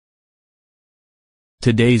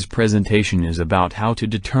Today's presentation is about how to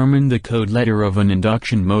determine the code letter of an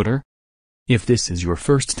induction motor. If this is your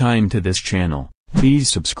first time to this channel, please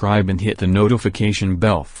subscribe and hit the notification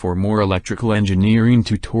bell for more electrical engineering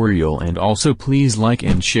tutorial, and also please like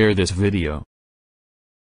and share this video.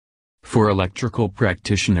 For electrical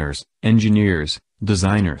practitioners, engineers,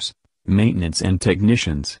 designers, maintenance and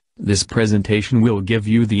technicians, this presentation will give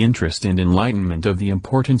you the interest and enlightenment of the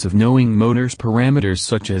importance of knowing motors parameters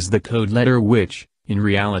such as the code letter, which, in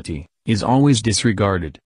reality, is always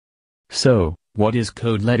disregarded. So, what is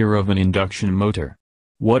code letter of an induction motor?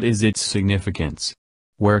 What is its significance?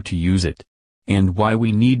 Where to use it? And why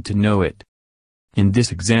we need to know it? In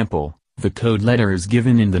this example, the code letter is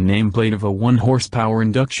given in the nameplate of a 1 horsepower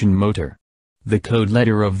induction motor. The code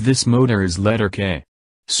letter of this motor is letter K.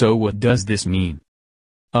 So what does this mean?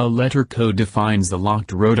 A letter code defines the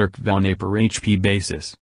locked rotor on a per HP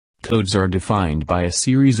basis. Codes are defined by a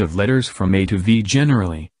series of letters from A to V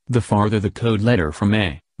generally. The farther the code letter from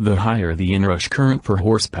A, the higher the inrush current per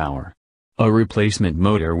horsepower. A replacement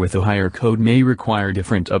motor with a higher code may require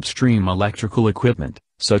different upstream electrical equipment,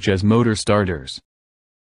 such as motor starters.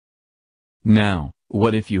 Now,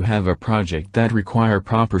 what if you have a project that require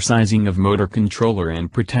proper sizing of motor controller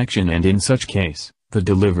and protection, and in such case, the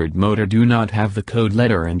delivered motor do not have the code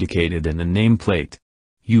letter indicated in the nameplate?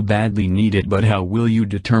 You badly need it, but how will you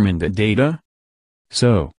determine the data?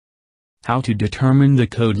 So, how to determine the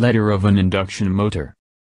code letter of an induction motor?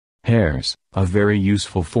 Here's a very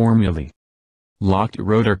useful formula. Locked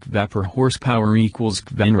rotor kV per horsepower equals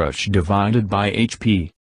kV Inrush divided by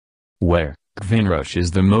HP, where kV Inrush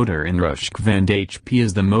is the motor inrush kV and HP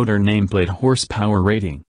is the motor nameplate horsepower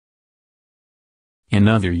rating.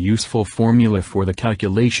 Another useful formula for the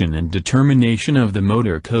calculation and determination of the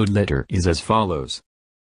motor code letter is as follows.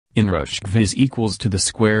 Inrush kV is equals to the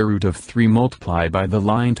square root of 3 multiplied by the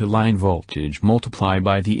line-to-line voltage multiplied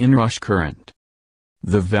by the inrush current.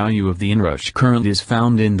 The value of the inrush current is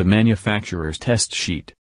found in the manufacturer's test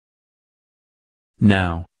sheet.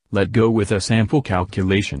 Now, let's go with a sample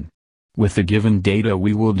calculation. With the given data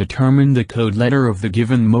we will determine the code letter of the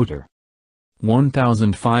given motor.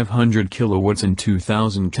 1500 kilowatts and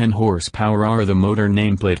 2010 horsepower are the motor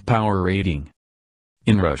nameplate power rating.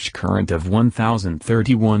 Inrush current of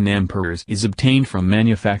 1031 amperes is obtained from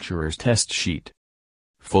manufacturer's test sheet.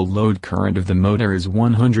 Full load current of the motor is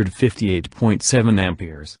 158.7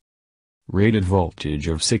 amperes. Rated voltage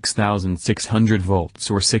of 6600 volts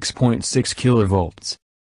or 6.6 kilovolts.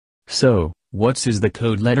 So, what is the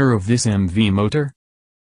code letter of this MV motor?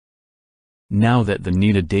 Now that the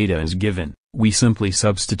needed data is given, we simply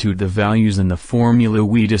substitute the values in the formula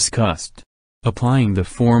we discussed. Applying the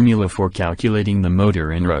formula for calculating the motor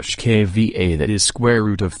inrush kVA, that is square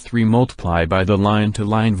root of 3 multiplied by the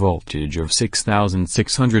line-to-line voltage of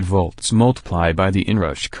 6600 volts multiplied by the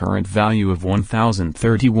inrush current value of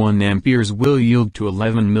 1031 amperes will yield to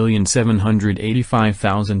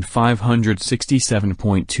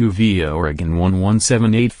 11,785,567.2 via Oregon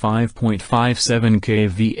 11785.57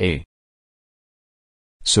 kVA.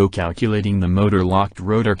 So calculating the motor locked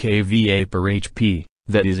rotor kVA per HP,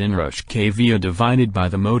 that is inrush kVA divided by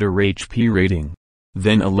the motor HP rating.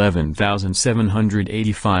 Then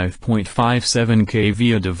 11,785.57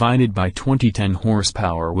 kVA divided by 2010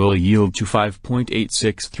 horsepower will yield to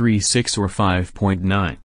 5.8636 or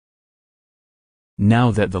 5.9.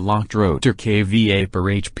 Now that the locked rotor kVA per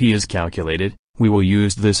HP is calculated, we will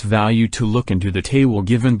use this value to look into the table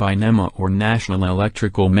given by NEMA, or National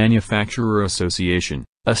Electrical Manufacturer Association,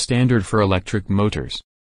 a standard for electric motors.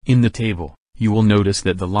 In the table, you will notice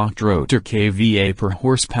that the locked rotor kVA per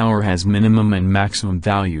horsepower has minimum and maximum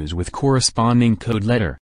values with corresponding code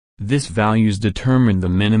letter. These values determine the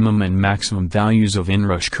minimum and maximum values of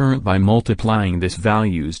inrush current by multiplying these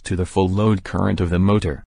values to the full load current of the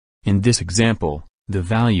motor. In this example, the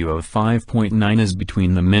value of 5.9 is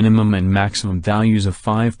between the minimum and maximum values of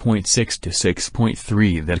 5.6 to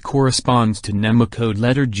 6.3 that corresponds to NEMA code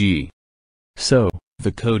letter G. So,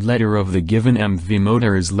 the code letter of the given MV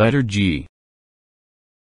motor is letter G.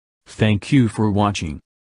 Thank you for watching.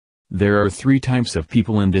 There are 3 types of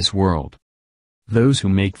people in this world. Those who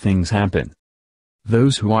make things happen.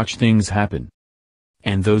 Those who watch things happen.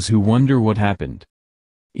 And those who wonder what happened.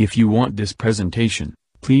 If you want this presentation,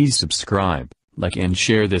 please subscribe, like and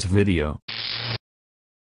share this video.